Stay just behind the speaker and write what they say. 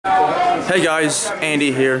Hey guys,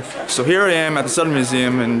 Andy here. So here I am at the Southern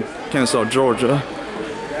Museum in Kennesaw, Georgia.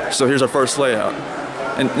 So here's our first layout.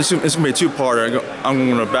 And this is gonna be a two-parter. I'm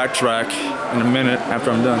gonna backtrack in a minute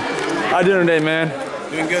after I'm done. How you doing today, man?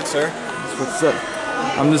 Doing good, sir. What's up?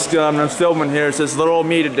 I'm filming here. It says little old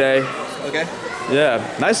me today. Okay. Yeah,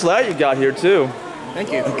 nice layout you got here too.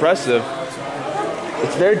 Thank you. Impressive.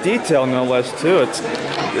 It's very detailed, no less too. It's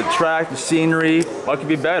the track, the scenery. What could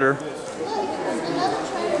be better?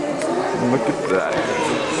 Look at that.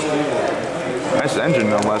 Nice engine,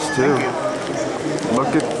 no less too.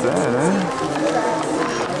 Look at that, eh?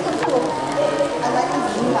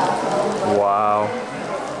 Wow.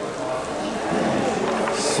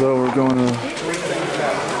 So we're going to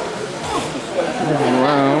move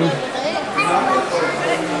around.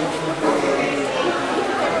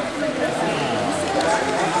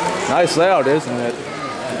 Nice layout, isn't it?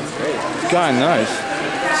 It's kind of nice.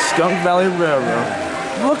 Skunk Valley Railroad.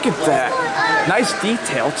 Look at that. Nice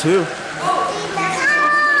detail too.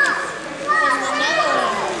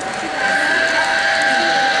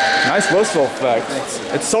 Nice whistle effect.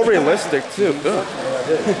 It's so realistic too. Ugh.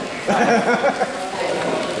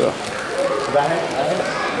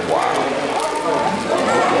 Wow.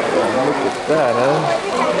 Look at that, eh?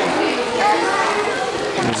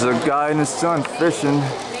 There's a guy and his son fishing.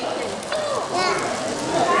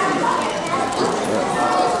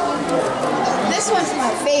 This one's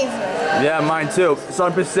my favorite. Yeah, mine too.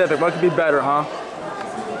 Southern Pacific. What could be better, huh?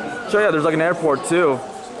 So yeah, there's like an airport too.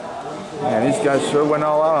 Man, these guys sure went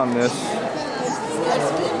all out on this.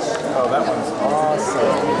 Oh, that one's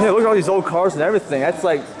awesome. Yeah, look at all these old cars and everything. That's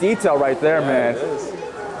like detail right there, man. It is.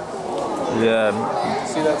 Yeah.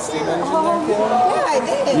 See that steam engine there, Kayla? Yeah, I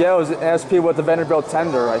did. Yeah, it was an SP with the Vanderbilt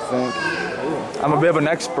tender, I think. I'm a bit of an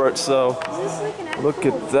expert, so look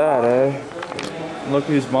at that, eh? Look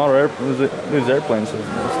at these model airplanes too.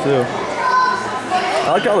 I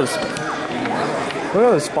like all this. Look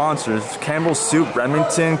at the sponsors: Campbell's Soup,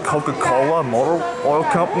 Remington, Coca-Cola, Motor Oil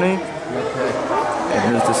Company. And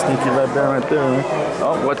here's the sneaky red bear right there.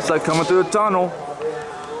 Oh, what's that coming through the tunnel?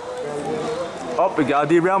 Oh, we got a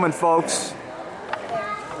derailment, folks.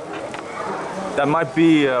 That might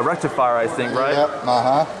be a rectifier, I think, right? Yep.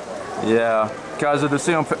 Yeah, because of the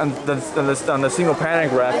single single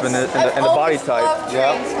pantograph and the body type.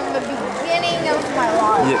 Yep. From the beginning of my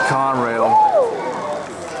life. Yeah, Conrail.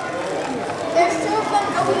 There's two of them.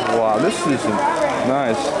 Wow, this is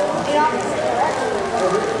nice.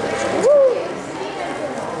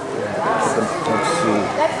 Let's see.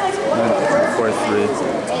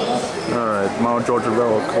 1943. All right, Mount Georgia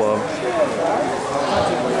Railroad Club.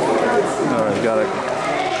 All right, got it.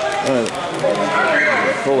 All right.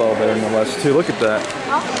 Full elevator, no less, too. Look at that.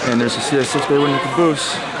 And there's a CS6 bay window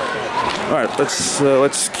caboose. All right,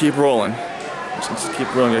 let's keep rolling. Let's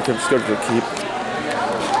keep rolling. I kept scheduled to keep.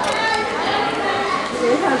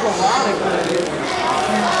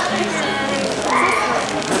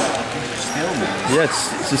 Yeah,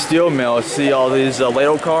 it's a steel mill. See all these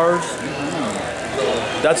ladle cars?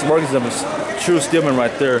 That's the workings of a true steel mill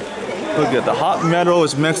right there. Look at the hot metal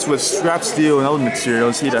is mixed with scrap steel and other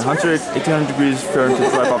materials. Heat at 1800 degrees Fahrenheit to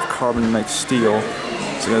drive off carbon and make steel.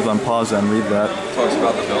 So guys, on pause and read that. It talks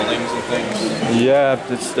about the buildings and things. Yeah,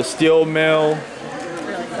 it's the steel mill.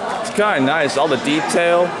 It's kind of nice, all the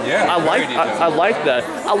detail. Yeah, I like that.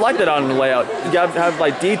 I like that on the layout. You gotta have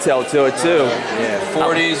like detail to it too. Yeah,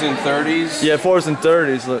 40s and 30s. Yeah, 40s and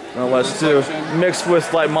 30s, no less too. Mixed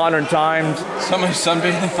with like modern times. Somebody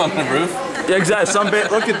sunbathing on the roof. Yeah, exactly.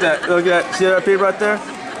 Look at that. Look at that. See that peep right there?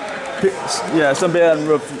 Yeah, sunbathing on the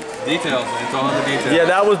roof. Details. It's all in the details. Yeah,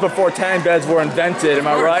 that was before tanning beds were invented. Am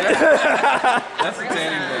I right? That's a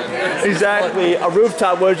tanning bed. Exactly. A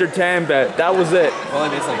rooftop was your tan bed. That was it. Well,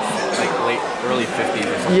 it's like early 50s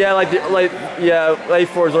or something. Yeah, late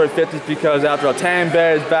 40s, early 50s, because after all, tan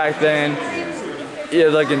beds back then, yeah,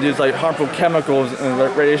 they can use like harmful chemicals and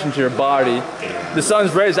radiation to your body. The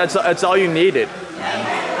sun's rays, that's all you needed.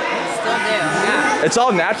 Still do, yeah. It's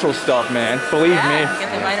all natural stuff, man. Believe me.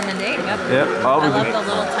 Get the vitamin D. Yep. Yep. I love the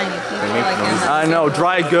little tiny people like that. I know,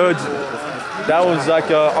 dry goods. That was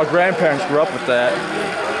like our grandparents grew up with that.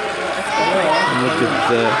 Look at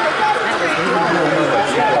that.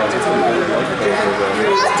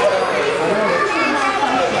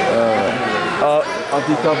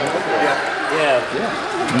 Yeah.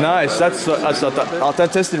 Nice. That's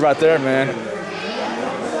authenticity right there, man.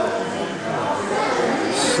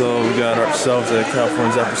 So we got ourselves a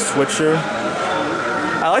California Zapper switcher.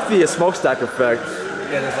 I like the smokestack effect.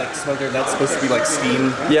 Yeah, there's like smoker. That's supposed to be like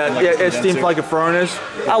steam. Yeah, like yeah, it's steamed like a furnace.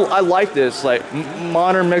 I like this, like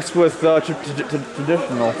modern mixed with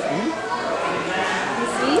traditional.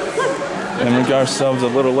 And we got ourselves a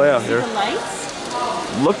little layout here. The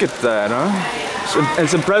lights? Look at that, huh?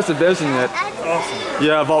 It's impressive, isn't it? Awesome.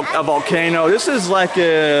 Yeah, a volcano. This is like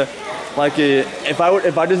a if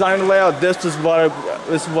I designed a layout, this is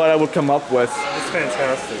what I would come up with. It's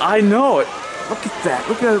fantastic. I know it. Look at that.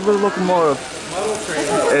 Look at that little locomotive.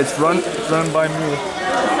 It's run by me.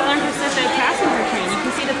 Southern Pacific passenger train. You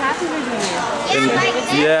can see the passengers in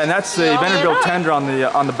there. Yeah, and that's the Vanderbilt tender on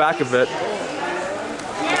the back of it.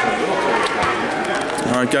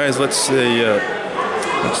 All right, guys. Let's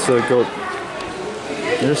go.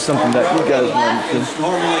 There's something that you guys mentioned. It's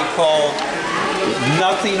normally called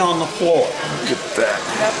nothing on the floor. Look at that.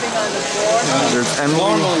 Nothing on the floor. There's Emily.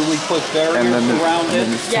 Normally we put barriers around it,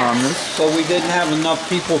 Thomas. so we didn't have enough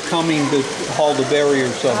people coming to haul the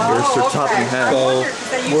barriers up. There's Sir Topping Hat. So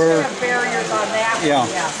we're, barriers on that. yeah.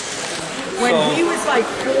 When he was like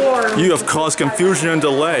 4. You have caused confusion and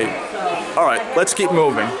delay. All right, let's keep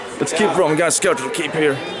moving. Let's keep rolling. We got a schedule to keep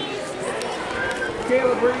here.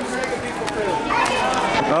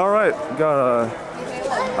 All right, got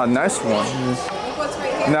a nice one.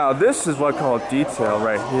 Now this is what I call detail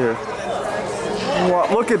right here. Well,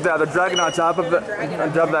 look at that, the dragon on top of it,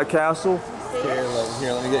 on top of that castle. Here,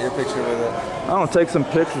 let me get your picture with it. I'm gonna take some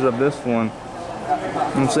pictures of this one.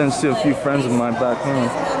 I'm sending to a few friends of mine back home.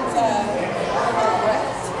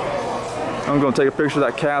 I'm gonna take a picture of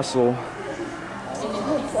that castle.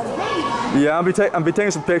 Yeah, I'll be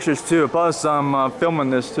taking some pictures too. Plus, I'm filming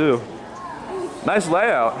this too. Nice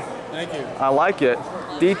layout. Thank you. I like it.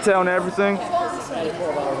 Detail and everything.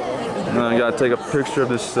 And I gotta take a picture of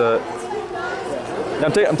this.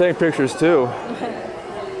 I'm taking pictures too.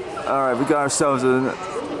 All right, we got ourselves a.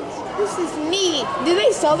 This is neat. Do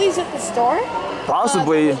they sell these at the store?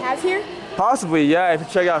 Possibly. That we have here? Possibly, yeah. If you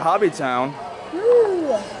check out Hobby Town.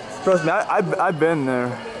 Ooh. Trust me, I've been there.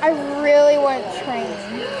 I really want trains.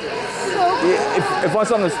 So If I want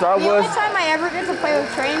something to start the with. only time I ever get to play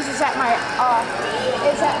with trains is at my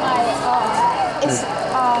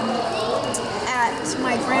at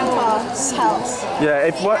my grandpa's house. Yeah,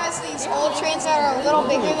 if He what? has these old trains that are a little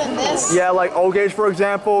bigger than this. Yeah, like old gauge, for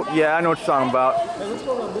example. Yeah, I know what you're talking about.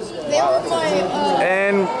 They were my.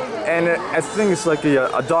 And I think it's like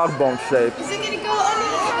a dog bone shape. Is it gonna go under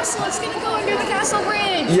the castle? It's gonna go under the castle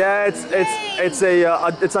bridge. Yeah,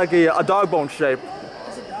 it's like a dog bone shape.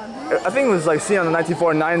 I think it was like seen on the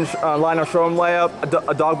 1949 Lionel showroom layout,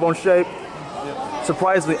 a dog bone shape.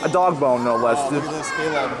 Surprisingly, a dog bone, no less. Dude.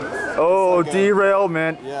 Oh,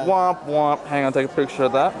 derailment. Yeah. Womp womp. Hang on, take a picture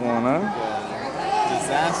of that one, huh?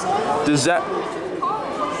 Disaster. Does that?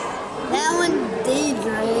 That one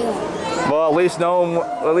derailed. Well, at least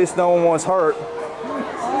no one was hurt.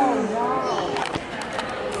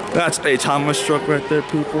 That's a Thomas truck right there,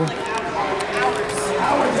 people.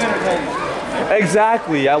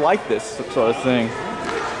 Exactly. I like this sort of thing.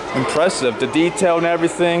 Impressive. The detail and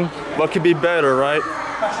everything. What could be better, right?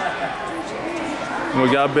 We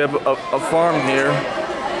got a bit of a farm here.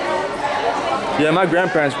 Yeah, my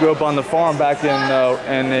grandparents grew up on the farm back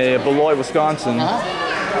in Beloit, Wisconsin.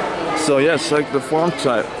 So yeah, it's like the farm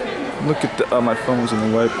type. Look at the, my phone's in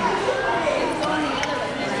the way.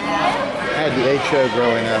 I had the HO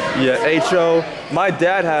growing up. Yeah, HO. My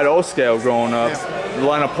dad had O-scale growing up. The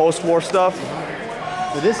line of post-war stuff.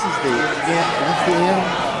 But this is that's the end?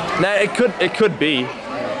 Nah, it could be.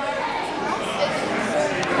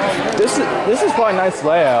 This is probably a nice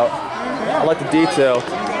layout. I like the detail.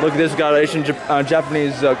 Look at this, got an Asian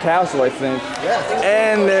Japanese castle, I think.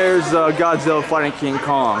 And there's Godzilla fighting King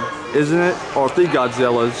Kong, isn't it? Or 3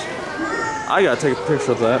 Godzillas. I gotta take a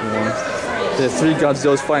picture of that one. There's 3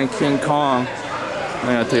 Godzillas fighting King Kong.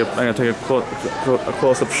 I gotta take a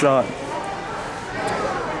close-up shot.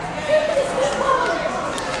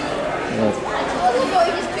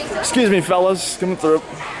 Excuse me, fellas, coming through.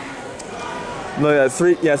 Look at that,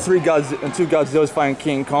 2 Godzillas fighting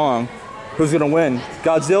King Kong. Who's gonna win,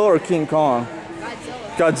 Godzilla or King Kong?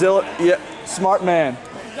 Godzilla. Yeah, smart man.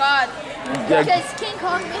 God. Yeah. Because King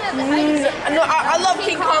Kong, we have the No, I love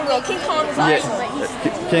King Kong though. King Kong is awesome.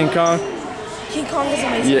 Yeah. King Kong. King Kong is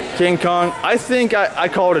amazing. Yeah, King Kong. I think I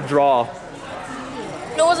call it a draw.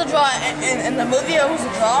 No, it was a draw. In the movie, it was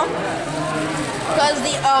a draw. Because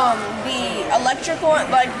the electric one,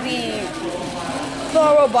 like the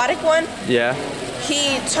robotic one, Yeah.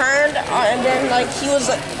 he turned and then like he was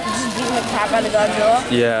like just beating the crap out of Godzilla.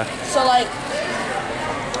 Yeah. So like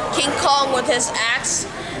King Kong with his axe,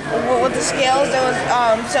 with the scales, there was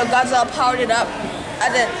so Godzilla powered it up,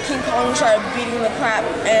 and then King Kong started beating the crap,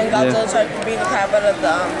 and Godzilla started beating the crap out of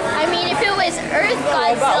the. I mean, if it was Earth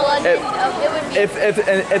Godzilla, then it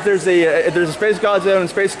would be. If there's a space Godzilla and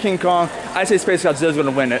space King Kong, I say space Godzilla's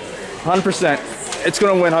gonna win it. 100%. It's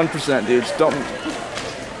gonna win 100%, dudes. Don't.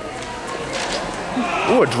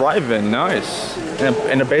 Ooh, a drive-in, nice.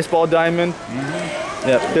 And a baseball diamond.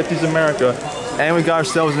 Yeah, 50s America. And we got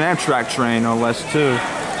ourselves an Amtrak train, no less, too.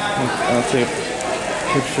 I'll take a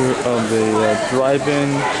picture of the drive-in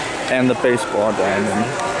and the baseball diamond.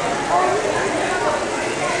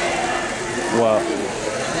 Wow.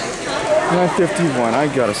 951. I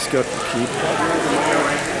got a scout to keep.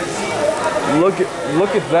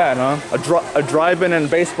 Look at that, huh? A drive-in and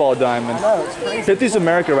baseball diamond. 50s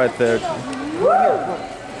America right there.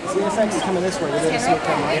 CSX is coming this way. We're going to see it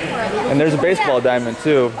come right. And there's a baseball diamond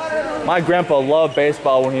too. My grandpa loved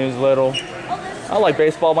baseball when he was little. I like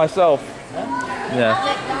baseball myself. Yeah.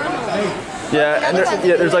 Yeah, and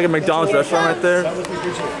there's like a McDonald's restaurant right there.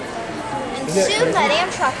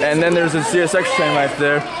 And then there's a CSX train right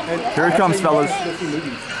there. Here it comes, fellas.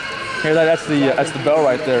 Here, that's the bell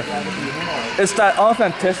right there. It's that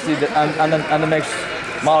authenticity that and that makes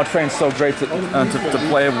model trains so great to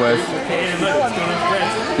play with.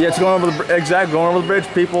 Yeah, it's going over the going over the bridge,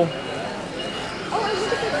 people.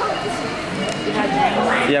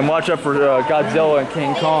 Yeah, and watch out for Godzilla and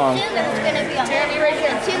King Kong.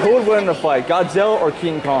 Who would win in a fight, Godzilla or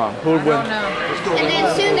King Kong? Who would win? And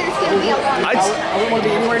then soon there's going to be a one. I wouldn't want to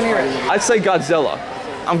be anywhere near it. I'd say Godzilla.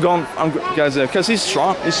 I'm Godzilla because he's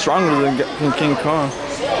strong. He's stronger than King Kong.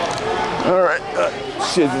 All right,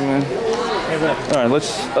 shit, man. All right,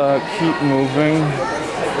 let's keep moving.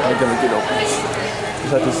 I gotta get open.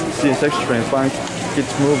 Let this CSX train finally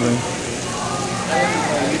gets moving.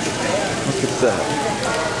 Look at that.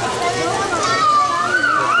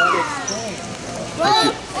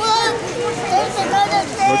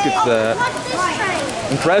 Look at that.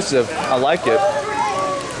 Impressive. I like it.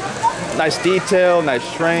 Nice detail, nice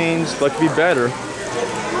trains, but could be better.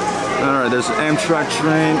 All right, there's an Amtrak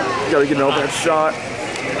train. Gotta get over that shot.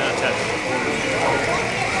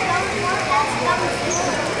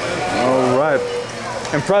 All right.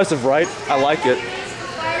 Impressive, right? I like it.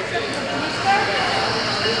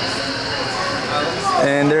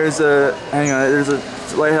 And there's a, hang on, there's a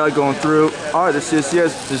lighthouse going through. All right, this is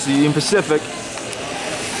the Union Pacific.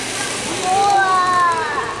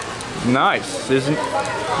 Nice, isn't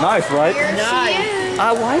nice, right? Nice.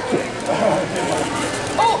 I like it.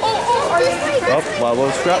 Oh, wow,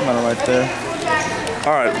 little scrap metal right there.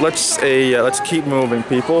 All right, let's keep moving,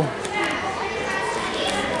 people.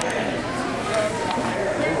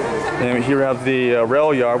 And here we have the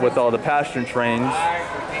rail yard with all the passenger trains.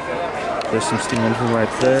 There's some steam engine right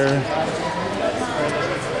there.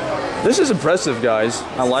 This is impressive, guys.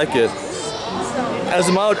 I like it. As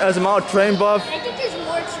a model train buff. I think there's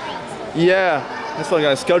more trains. Yeah, that's why I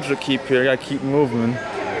got a schedule to keep here. I gotta keep moving.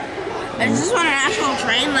 Is this one an actual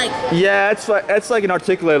train? Like? Yeah, it's like an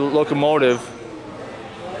articulated locomotive.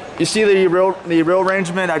 You see the rail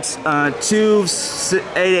arrangement? That's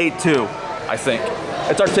 2882, I think.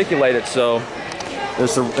 It's articulated, so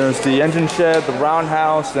there's the engine shed, the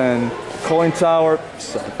roundhouse, and cooling tower.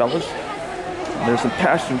 Sorry, fellas. There's some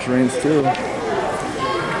passenger trains too.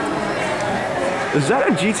 Is that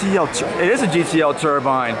a GTL? It is a GTL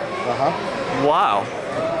turbine. Wow.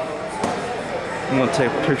 I'm gonna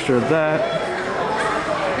take a picture of that.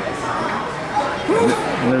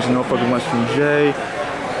 And there's a Norfolk and Western J.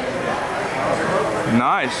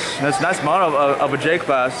 Nice. That's model of a J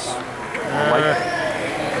class.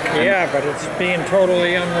 Yeah, but it's being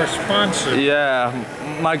totally unresponsive. Yeah,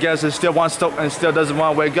 my guess is still wants to and still doesn't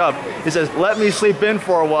want to wake up. He says, "Let me sleep in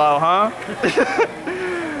for a while, huh?"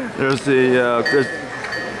 There's the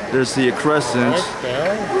Crescent,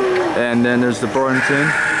 and then there's the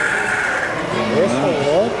Burlington.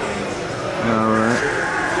 All right.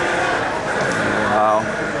 Wow,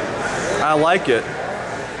 I like it.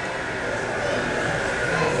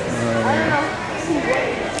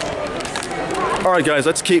 All right, guys,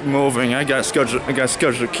 let's keep moving. I got schedule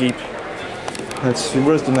to keep. Let's see,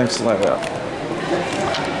 where's the next layout?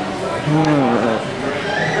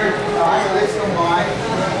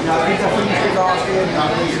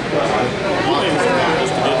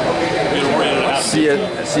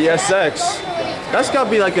 CSX. That's got to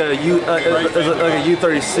be like a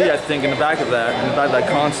U30C, I think, in the back of that,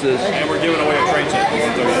 consist. And we're giving away a train set. I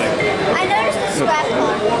noticed the scrap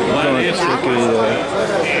car.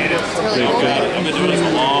 I've been doing this a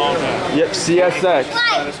long time. Yep, CSX.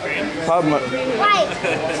 White.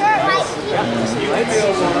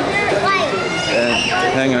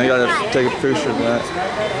 Hang on, I gotta take a picture of that.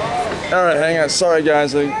 All right, hang on. Sorry,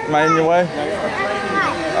 guys. Am I in your way?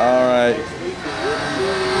 All right.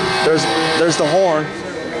 There's the horn.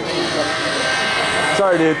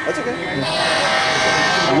 Sorry, dude. That's okay.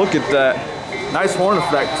 Look at that. Nice horn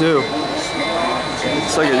effect too.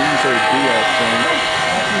 It's like a Diaz thing.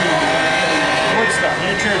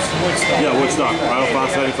 Woodstock. Yeah, Woodstock. Right off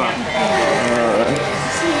 575.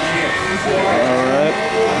 Alright.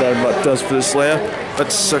 That about does for this layer.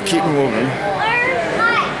 Let's keep moving.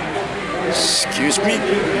 Excuse me.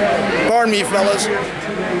 Pardon me, fellas.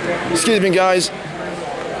 Excuse me, guys.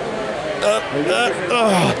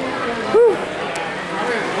 Whew.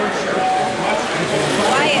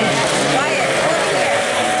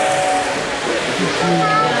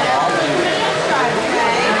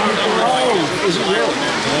 Is it really?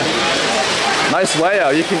 Nice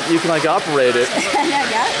layout. You can like operate it.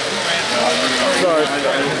 Yeah. Sorry.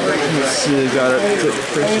 Let's see. Got it.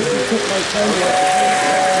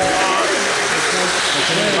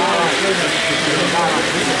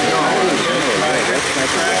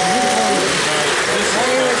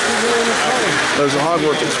 There's a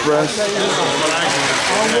Hogwarts Express.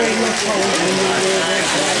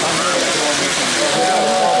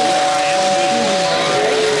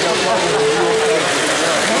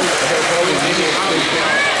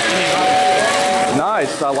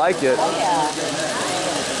 Nice, I like it.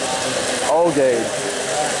 Oh, gauge.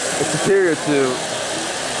 It's superior to.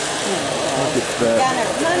 Look at that.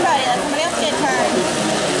 Come on, buddy. Let somebody else get a turn.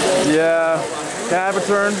 Yeah. Can I have a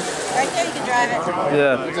turn? Right there, you can drive it.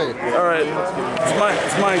 Yeah. All right.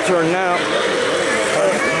 It's my turn now.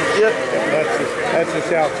 Yep. That's the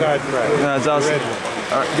south side track. No, it's outside.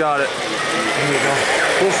 All right, got it. There you go.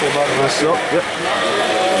 Whistle button. Whistle. Yep.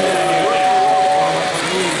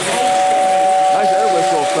 Nice air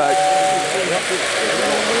whistle effect.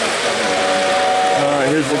 All right,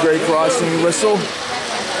 here's the Great Crossing whistle.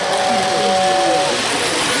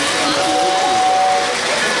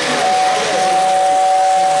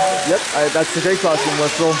 Yep, that's the Great Crossing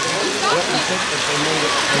whistle. Yep.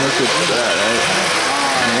 Look at that, right?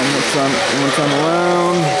 One more time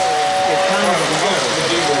around.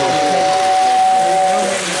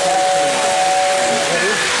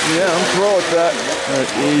 Yeah, I'm pro with that.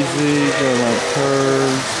 Alright, easy, go like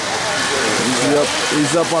curves.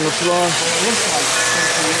 Ease up on the floor.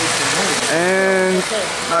 And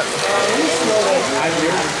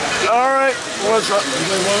alright, what's up?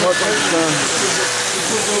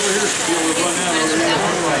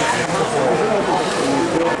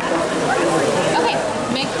 Okay,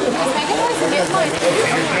 make a noise and get mine.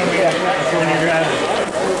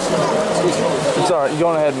 It's alright, you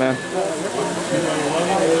going ahead, man.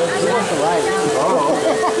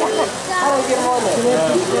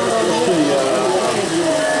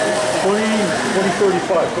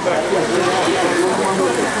 $20.35. Go back.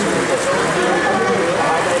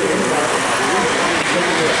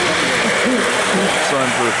 Sorry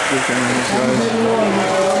for freaking these guys.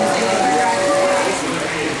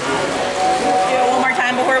 Do it one more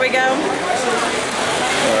time before we go.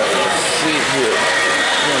 Alright, let's see here.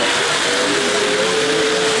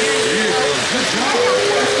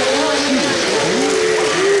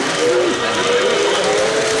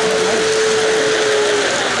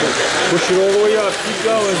 Push it all the way up, keep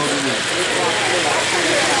going.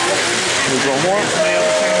 There's one more.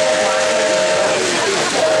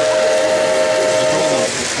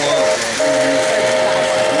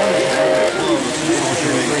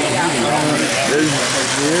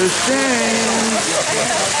 Here's James.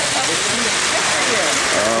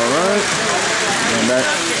 Alright. And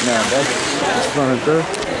that's fun right there.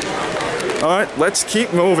 Alright, let's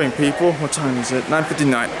keep moving, people. What time is it?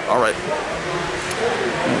 9:59. Alright.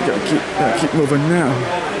 Gotta keep moving now.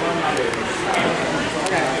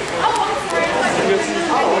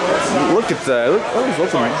 Look at that. Look, I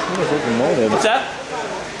was looking more there. What's that?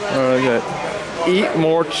 Alright, got eat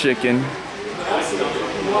more chicken.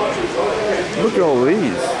 Look at all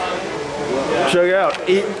these. Check it out.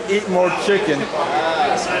 Eat more chicken.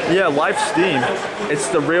 Yeah, Life Steam. It's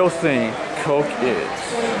the real thing. Coke is.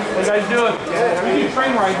 What are you guys doing? We do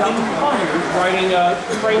train ride down the pond. Riding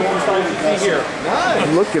train from side to see here.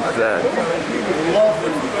 Look at that.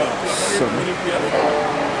 So,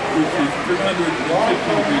 Look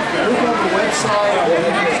on the website.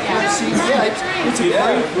 It's a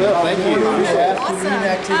great. Well, thank you. Afternoon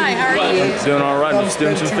activity. Hi, how are you? doing all right. I'm just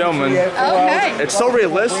doing some filming. Okay. It's so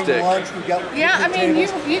realistic. Yeah, I mean, you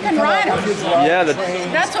can ride them. Yeah,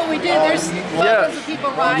 That's what we do. There's photos of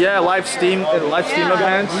people riding. yeah, live steam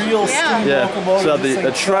events. Real steam Yeah. locomotives. So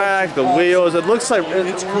the track, the wheels. It looks like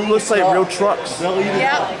real trucks. They'll eat it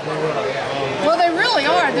Yeah. up. Well, they really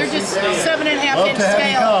are. They're just 7.5 Love inch to have you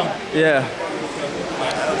scale. come. Yeah.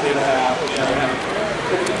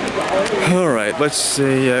 All right, let's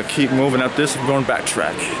see. Keep moving up this. I'm going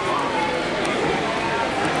backtrack.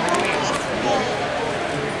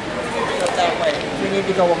 That way. We need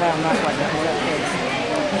to go around, not like that.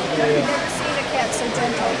 See the cat so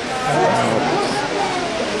gentle.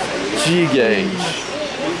 G gauge.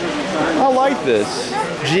 I like this.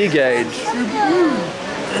 G gauge.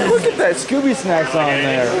 Look at that Scooby snacks on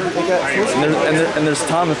there. And there's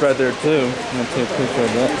Thomas right there too. I'm gonna take a picture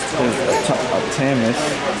of that. There's Thomas.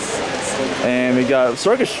 And we got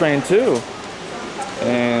Circus Train too.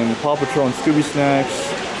 And Paw Patrol and Scooby snacks.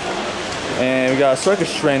 And we got a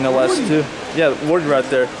Circus Train no less too. Yeah, Woody right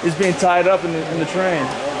there. He's being tied up in the train.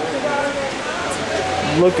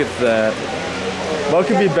 Look at that. What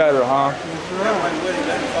could be better, huh?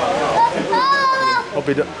 Hope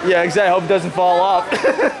he yeah, exactly. Hope he doesn't fall off.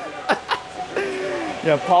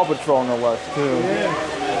 Yeah, Paw Patrol no less too.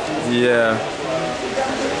 Yeah.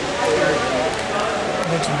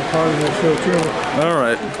 All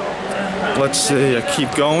right. Let's see.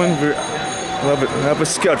 Keep going. We'll have a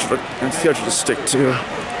sketch to stick to.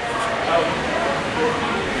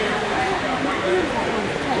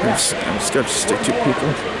 A sketch to stick to,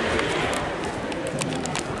 people.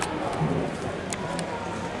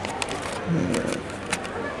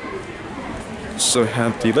 So I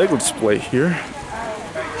have the Lego display here.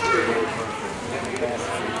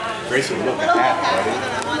 Grayson, look at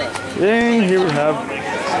that, buddy. And here we have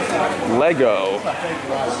Lego.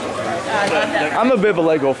 I'm a bit of a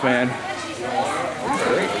Lego fan.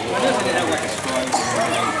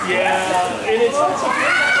 Yeah, and it's not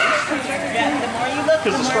something.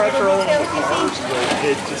 Because the stripes are all over the cars, but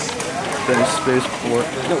it just. Then a spaceport.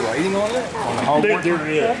 There's no writing on it? On the homework? There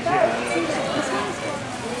is, yeah.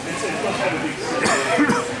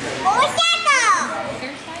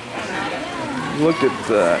 Look at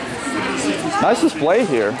that. Nice display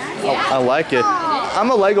here. I like it. I'm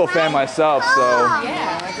a Lego fan myself, so.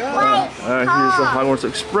 Here's the Hogwarts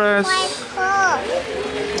Express.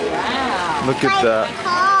 Look at that.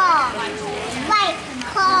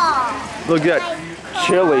 Look at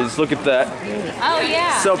Chili's. Look at that. Oh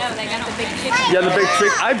yeah. So, no, they got the big chicken. yeah, the big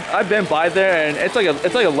chicken. I've been by there, and it's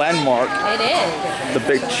like a landmark. It is. The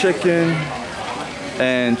big chicken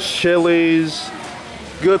and Chili's.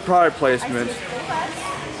 Good product placement.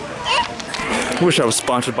 I wish I was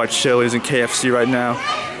sponsored by Chili's and KFC right now.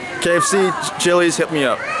 KFC, Chili's, hit me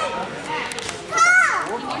up.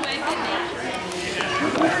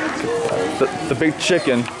 The big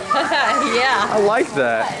chicken. Yeah. I like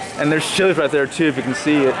that. And there's Chili's right there too, if you can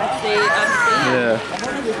see it. Yeah.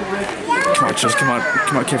 Come on, Chili's, come on,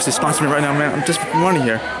 KFC, sponsor me right now, man. I'm just for money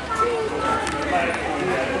here.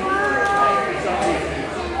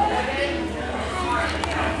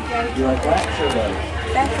 You like that? Sure, buddy.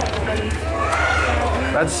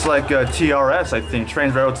 That's like a TRS, I think,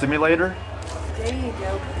 Trains Railroad Simulator. There you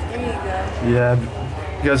go. Yeah,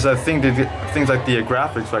 because I think they get things like the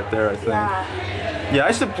graphics right there, I think. Yeah, I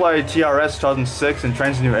used to play TRS 2006 and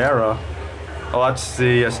Trains New Era. Oh, that's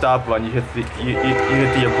the stop button. You hit the you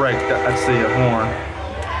hit the brake. That's the horn.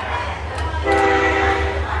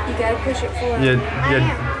 You gotta push it forward.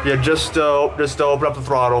 Yeah. Just open up the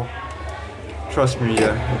throttle. Trust me,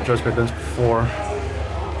 trust me, this before.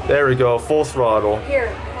 There we go, full throttle. Here,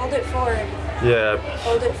 hold it forward. Yeah.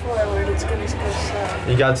 Hold it forward. It's gonna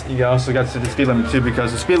go slow. You also got to the speed limit too,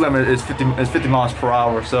 because the speed limit is 50 miles per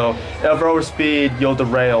hour. So if over speed, you'll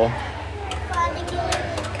derail.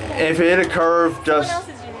 If you hit a curve,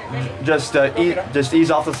 just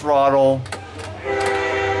ease off the throttle.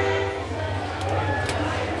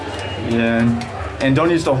 Yeah, and don't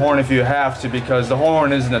use the horn if you have to, because the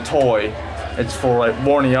horn isn't a toy. It's for like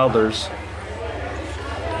warning others.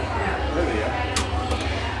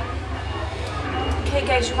 Okay,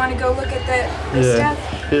 guys, you want to go look at the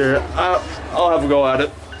stuff? Here, I'll have a go at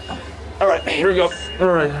it. All right, here we go. All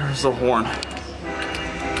right, here's the horn.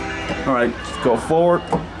 All right, go forward.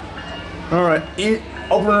 All right,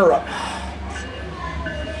 open her up.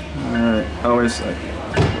 All right, always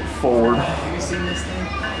forward. Have you seen this thing?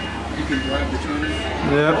 You can drive the train.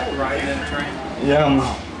 Yep. Ride in a train.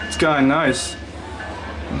 Yeah, it's kind of nice.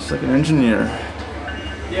 It's like an engineer.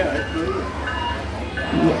 Yeah, it's really good.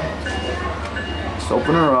 Yeah. Just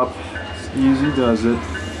open her up. It's easy does it.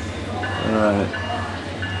 Alright.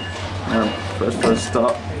 Alright, press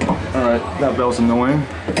stop. Alright, that bell's annoying.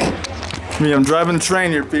 Me, I'm driving the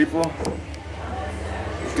train here, people.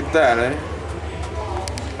 Look at that, eh?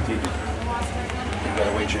 You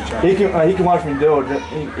gotta wait your turn. He can watch me do it.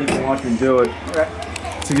 He can watch me do it.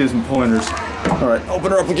 To give some pointers. Alright,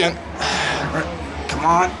 open her up again. Alright, come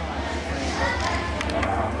on.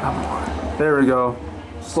 There we go.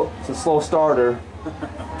 It's a slow starter.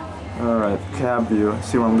 Alright, cab view.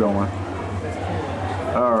 See where I'm going.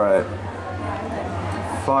 Alright.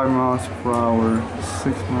 5 miles per hour,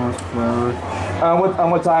 6 miles per hour.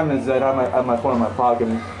 What time is it? I have my phone in my pocket.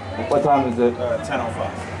 What time is it?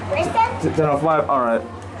 10:05. 10:05. All right.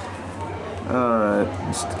 All right.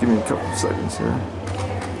 Just give me a couple of seconds here.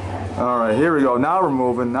 All right. Here we go. Now we're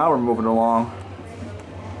moving. Now we're moving along.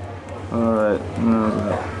 All right.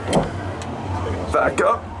 Back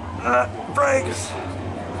up. Brakes.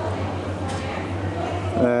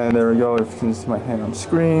 And there we go. If you can see my hand on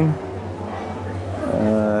screen.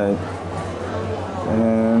 Alright.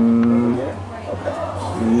 And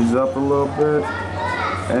ease up a little bit.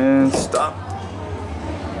 And stop.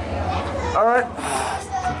 Alright.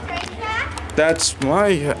 That's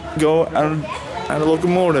my go out of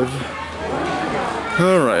locomotive.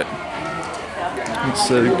 Alright.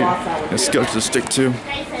 Let's go to stick 2.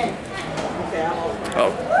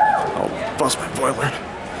 Oh. I'll bust my boiler.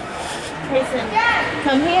 Grayson,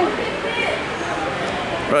 come here.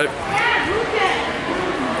 Right.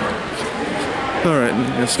 Alright,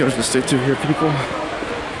 let's go to stick 2 here, people.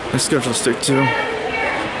 Let's go to stick 2.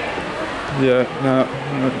 Yeah, no,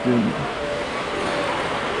 I'm not doing it.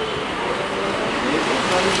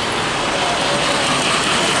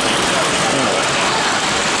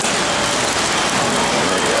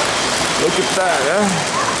 Look at that, eh?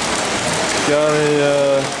 Got a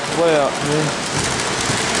layout here.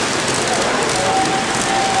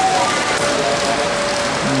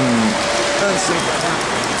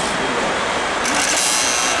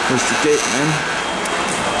 There's the gate, man.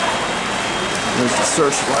 There's the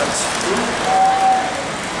searchlights.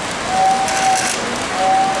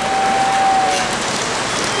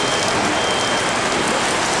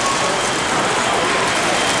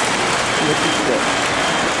 Look at that.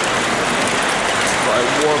 By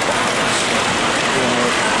war bombs.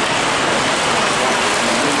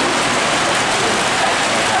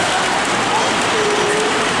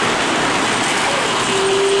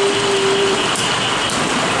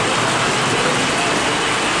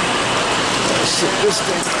 This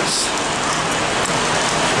thing is.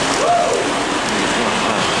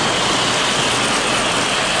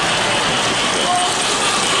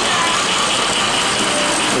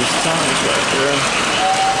 There's towns right there.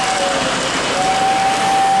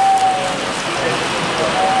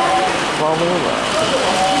 Follow around.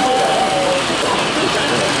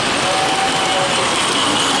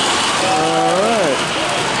 Alright.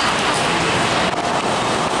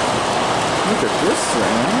 Look at this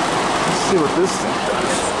thing. Let's see what this thing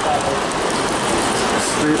does.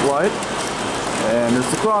 Street light, and there's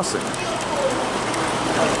the crossing.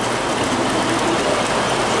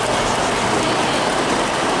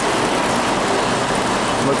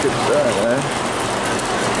 Look at that, eh?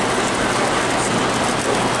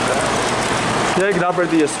 Yeah, you can operate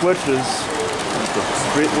the switches. There's the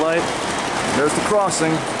street light, there's the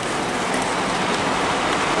crossing.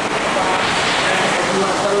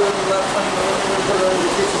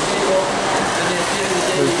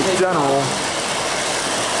 There's the general.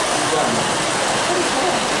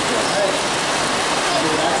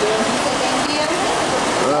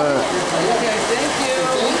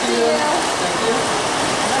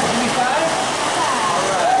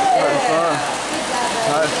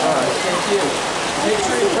 High five. Thank you. Make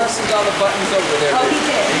sure he presses all the buttons over there. Oh, he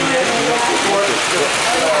did.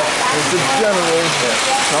 There's the general.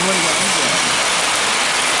 Coming down.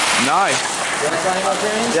 Nice. You like Lionel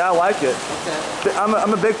trains? Yeah, I like it. Okay.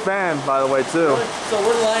 I'm a big fan, by the way, too. So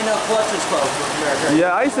we're Lionel Clutches folks with America.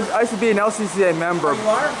 Yeah, I used to be an LCCA member. Oh, you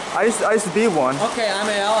are? I used to be one. Okay, I'm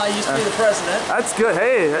Al. I used to be the president. That's good.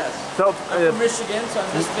 Hey, Yes. so, I'm from Michigan, so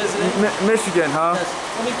I'm just visiting. Michigan, huh? Yes.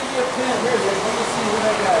 Let me give you a pin. Here, let me see what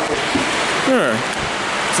I got Sure. here.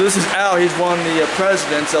 So this is Al. He's one of the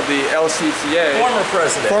presidents of the LCCA. Former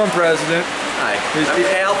president. Former president. Hi. I'm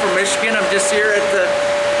Al from Michigan. I'm just here at the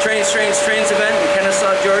Trains event in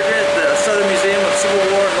Kennesaw, Georgia at the Southern Museum of Civil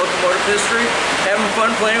War and Locomotive History. Having fun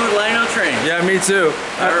playing with Lionel trains. Yeah, me too.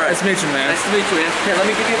 All right. Nice to meet you, man. Nice to meet you, man. Here, let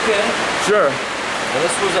me give you a pin. Sure. Now,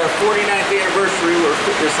 this was our 49th anniversary.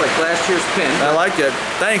 It's like last year's pin. I like it.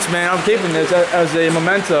 Thanks, man. I'm keeping this as a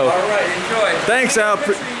memento. All right, enjoy. Thanks, Al. Let's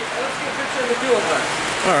get a picture of the two of us.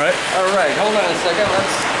 All right. All right, hold on a second.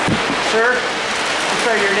 Sir, I'm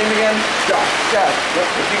sorry, your name again? Scott. Scott. If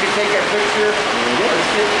you could take our picture. Let's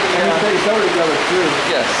get the. And we take photos together too.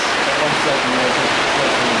 Yes. 1 second. You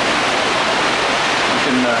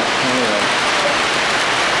can.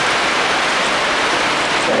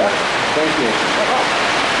 Thank you.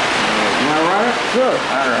 You want to run it? Sure.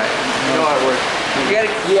 All right. You know how it works.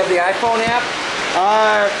 You have the iPhone app?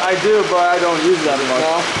 I do, but I don't use that much.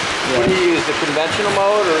 No. Yeah. What do you use? The conventional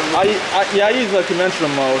mode or? I use the conventional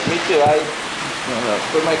mode. Me too.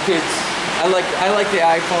 For my kids, I like the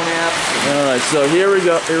iPhone app. All right, so here we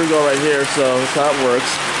go right here. So that's how it works.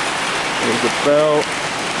 There's the belt.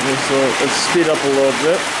 So let's speed up a little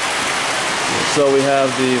bit. So we have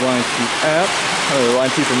the Line Keep app, or the Line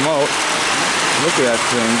Keep remote. Look at that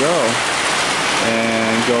thing go.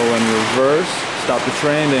 And go in reverse. Stop the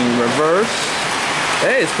train, then reverse.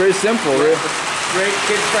 Hey, it's pretty simple. Great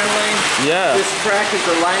kid friendly. Yeah. This track is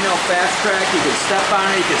a Lino fast track. You can step on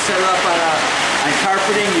it. You can set it up on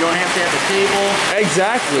carpeting. You don't have to have a table.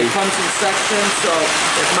 Exactly. It comes in sections. So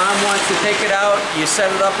if mom wants to take it out, you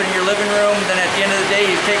set it up in your living room. Then at the end of the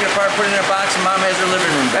day, you take it apart, put it in a box, and mom has her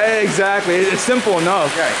living room back. Exactly. It's simple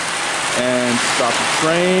enough. Right. And stop the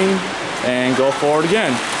train and go forward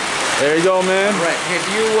again. There you go, man. Right. Have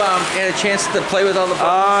you had a chance to play with all the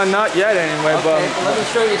buttons? Not yet anyway, Okay, but well, let me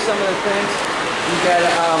show you some of the things. You got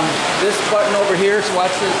this button over here, so watch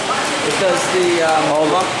this. It does the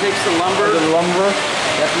takes the lumber. the lumber.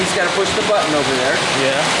 Yep, you just gotta push the button over there.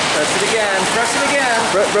 Yeah. Press it again. Press it again.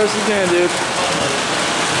 Press it again, dude.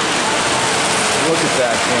 Look at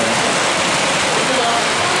that thing.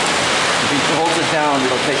 If he holds it down,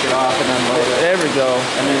 it'll take it off and unload it. There we go.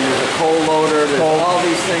 And then there's a coal loader. There's all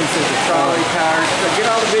these things. There's a trolley car. So get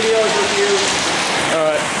all the videos with you. All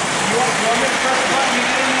right. You want me to press the button? You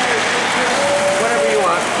get in there. Whatever you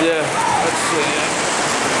want. Yeah. Let's see.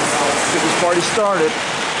 Get this party started.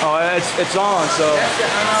 Oh, it's on. So.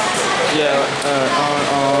 Yeah.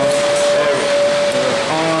 On. There we go.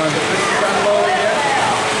 On.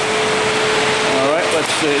 All right.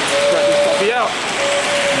 Let's see. Try this puppy out.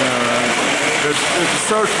 All right. There's the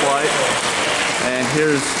searchlight, and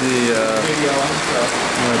here's the Video.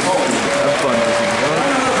 that button doesn't work.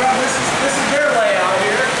 This is their layout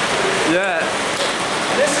here. Yeah.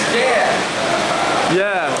 This is Dad.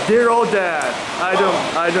 Yeah, dear old dad. How you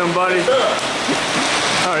doing, buddy? All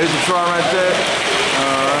right, here's the try right there.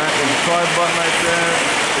 All right, there's the try button right there.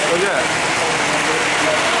 Look at that.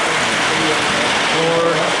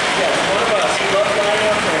 Forward. Yeah, one of us. We love lining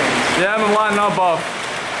up trains. Yeah, I'm lining up off.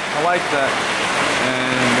 I like that.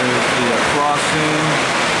 And there's the crossing.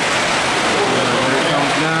 Here it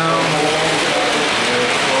comes down.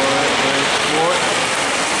 Wait for it.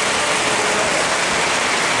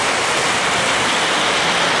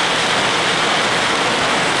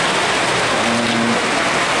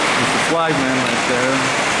 Flagman right there.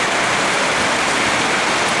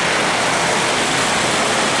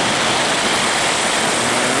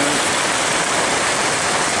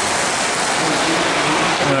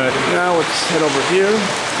 Alright, now let's head over here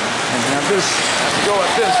and have this go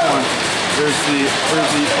at this one. There's the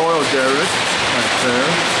oil derrick right there.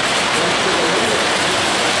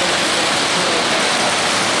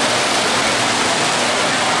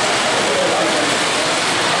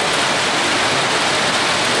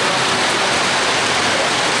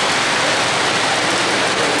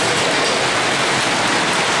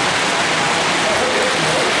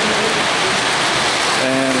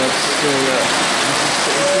 And let's see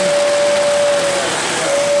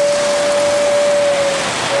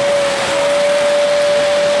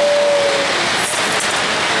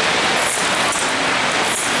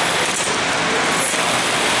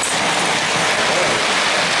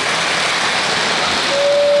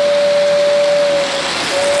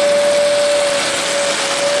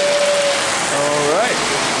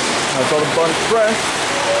all the buttons pressed.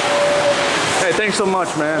 Hey, thanks so much,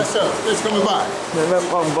 man. Yes, sir. Thanks for coming by. Yeah, no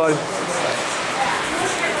problem, buddy.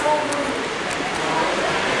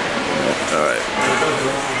 All right.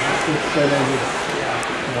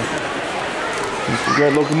 Mr.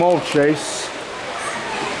 Great Locomotive Chase.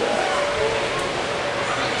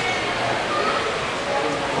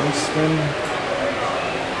 Winston.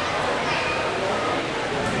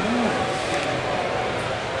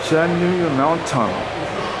 Chattanooga Mountain Tunnel,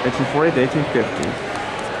 1848 to 1850.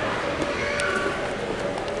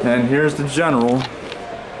 And here's the general.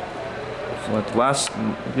 So at the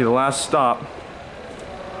last stop.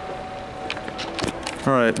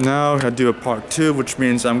 Alright, now I do a part 2, which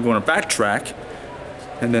means I'm going to backtrack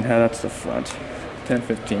and then head out to the front.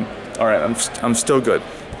 10:15. Alright, I'm still good.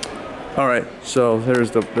 Alright, so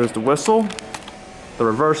there's the whistle, the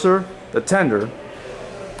reverser, the tender,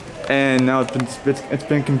 and now it's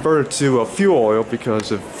been converted to fuel oil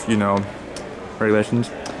because of, you know,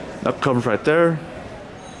 regulations. That comes right there.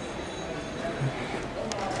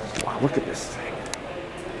 Wow, look at this thing.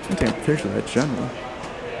 I'm taking a picture of that general.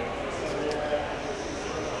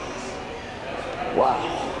 Wow.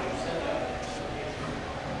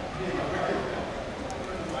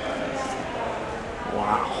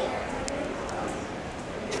 Wow.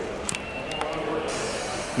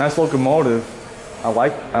 Nice locomotive. I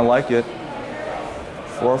like it.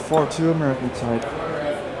 442 American type.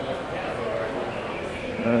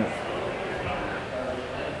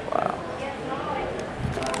 Wow.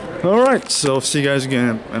 All right, so see you guys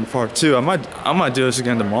again in part 2. I might do this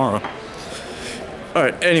again tomorrow. All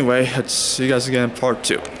right. Anyway, let's see you guys again in part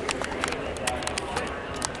 2.